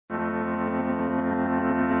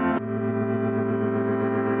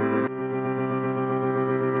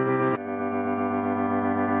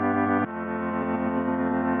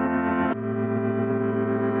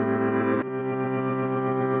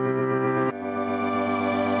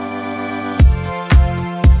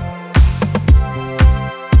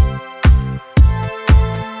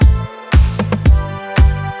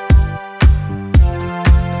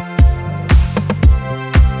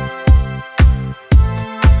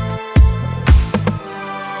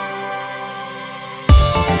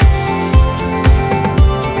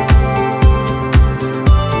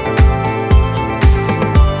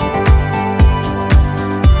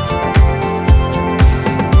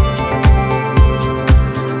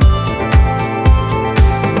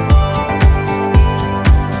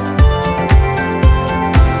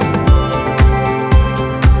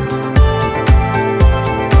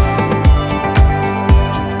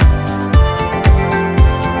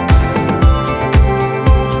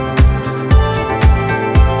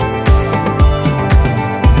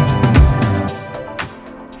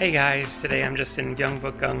Hey guys, today I'm just in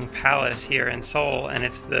Gyeongbokgung Palace here in Seoul, and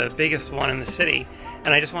it's the biggest one in the city.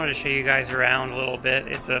 And I just wanted to show you guys around a little bit.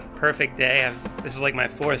 It's a perfect day. This is like my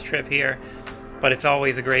fourth trip here, but it's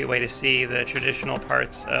always a great way to see the traditional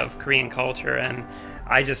parts of Korean culture. And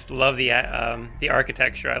I just love the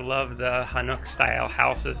architecture. I love the Hanok style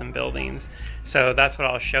houses and buildings. So that's what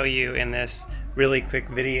I'll show you in this really quick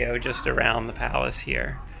video just around the palace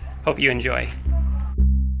here. Hope you enjoy.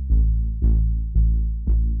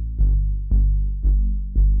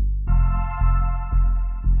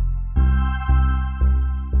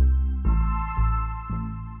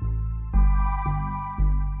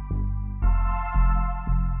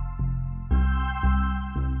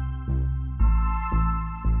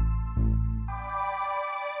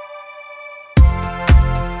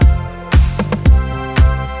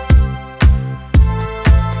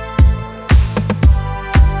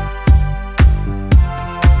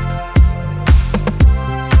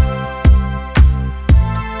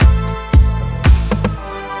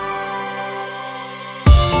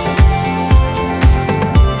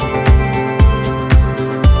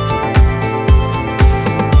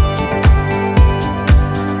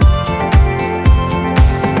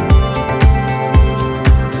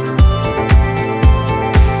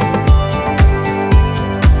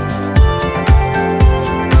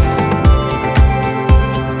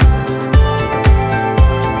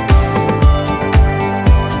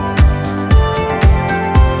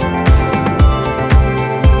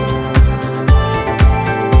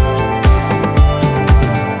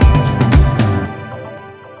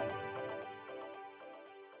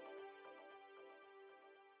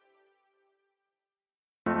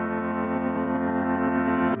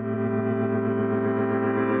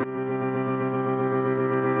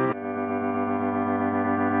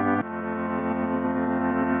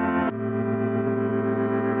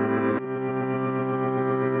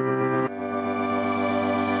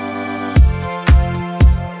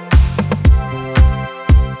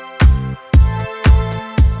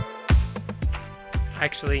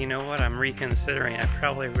 Actually, you know what? I'm reconsidering. I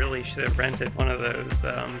probably really should have rented one of those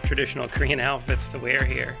traditional Korean outfits to wear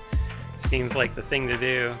here. Seems like the thing to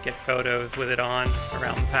do. Get photos with it on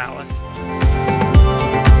around the palace.